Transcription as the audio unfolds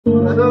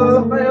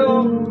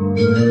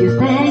You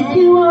thank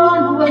you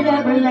on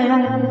whatever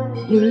land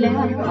you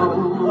left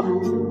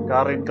on.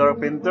 Karen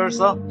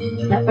Carpenters, oh.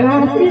 The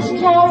earth is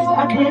just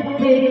a good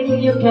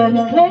thing you can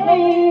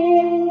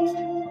claim.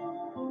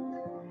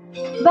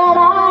 But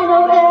I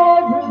know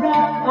every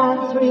breath and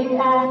tree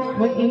and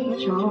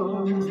creature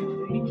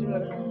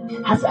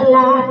has a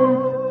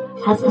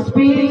life, has a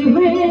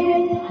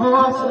spirit,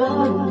 has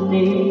a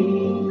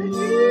name.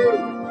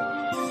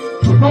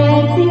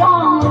 Make the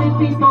only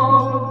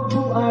people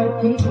who are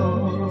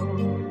people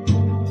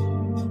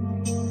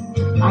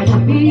are the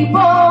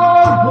people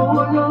who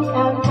look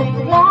and think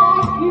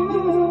like you.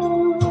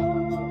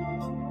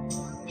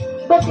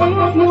 But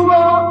if you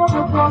walk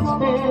the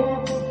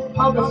footsteps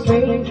of a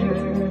stranger,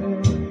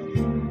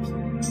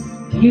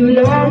 you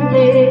learn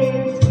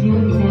things you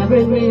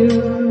never knew.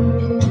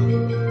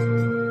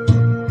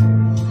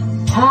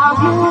 Have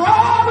you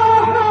ever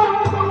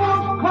heard the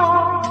wolf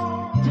cry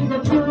to the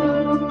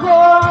blue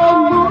corn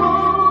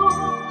moon?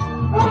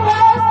 Or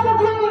ask the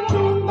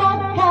green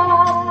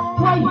bobcat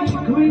why he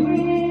grieves?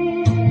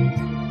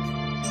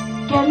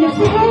 Can you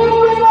see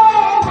with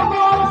all the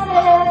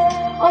voices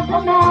of the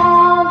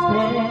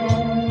mountain?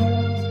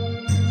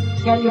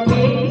 Can you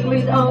paint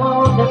with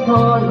all the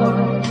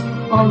colors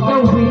of the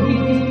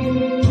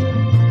wind?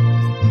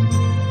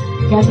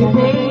 Can you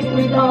paint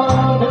with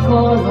all the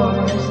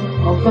colors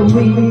of the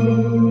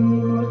wind?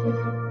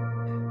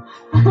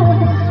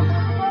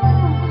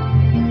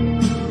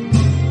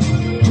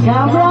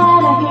 Come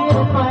right ahead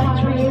and find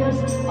trees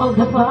of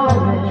the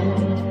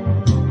forest.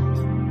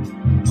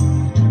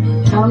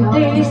 Come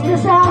taste the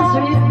sound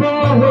sweet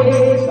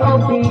berries of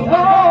the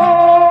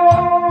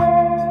earth.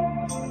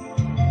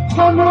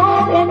 Come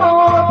out in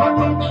all the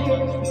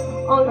riches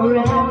all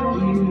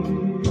around you.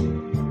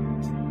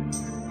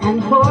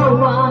 And for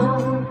one,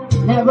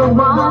 never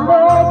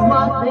wondered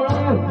what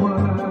there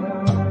were.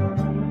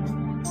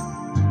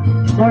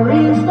 The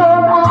rainstorm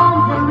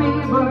and the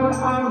river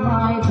are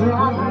my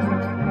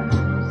brothers.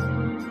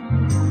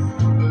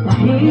 The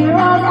hero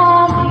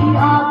and the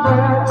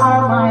author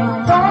are my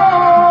friends.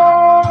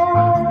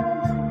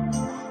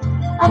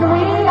 And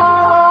we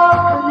are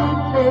all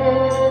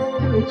connected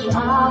to each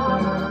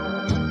other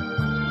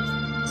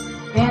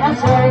in a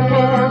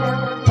circle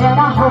and a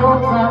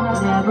hope that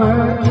never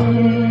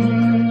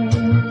ends.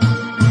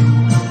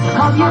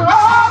 Have you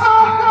ever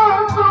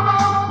heard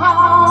someone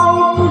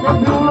cry to the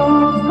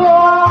blue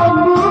corn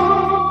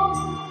moon?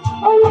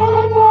 Or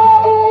let the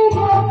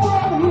eagle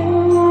tell you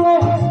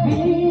USB?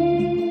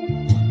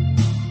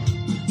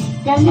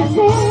 Can you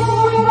sing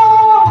with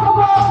all the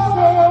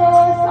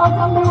voices of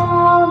the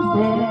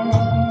mountain?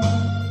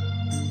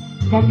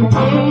 Can you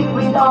paint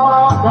with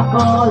all the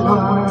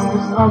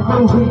colors of the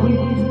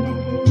wind?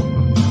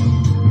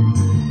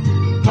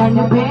 Can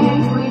you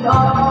paint with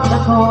all the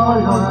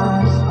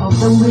colors of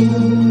the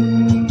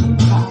wind?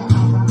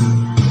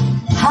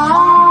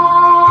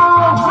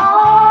 How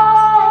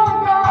high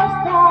does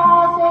the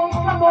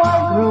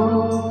sycamore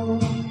grow?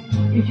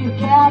 If you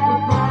can't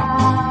get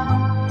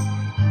down,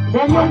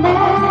 then you'll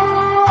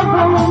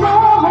never know.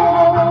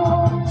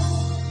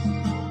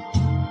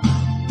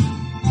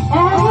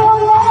 And you'll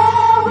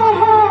never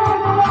hear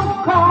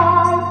them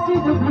cry to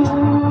the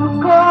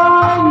blue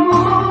corn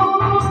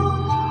moon.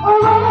 Or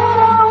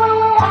whether we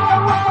are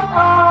white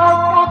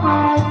or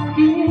copper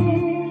skin.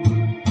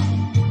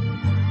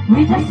 We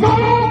just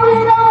sing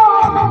with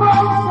all the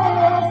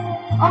voices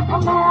of the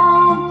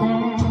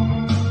mountain.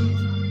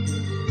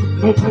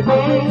 Make the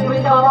paint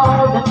with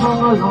all the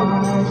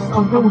colors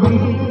of the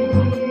wind.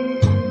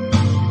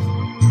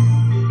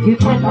 You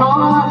can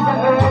on the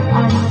earth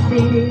and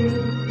see,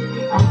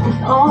 and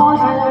just on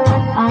earth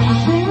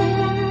and see.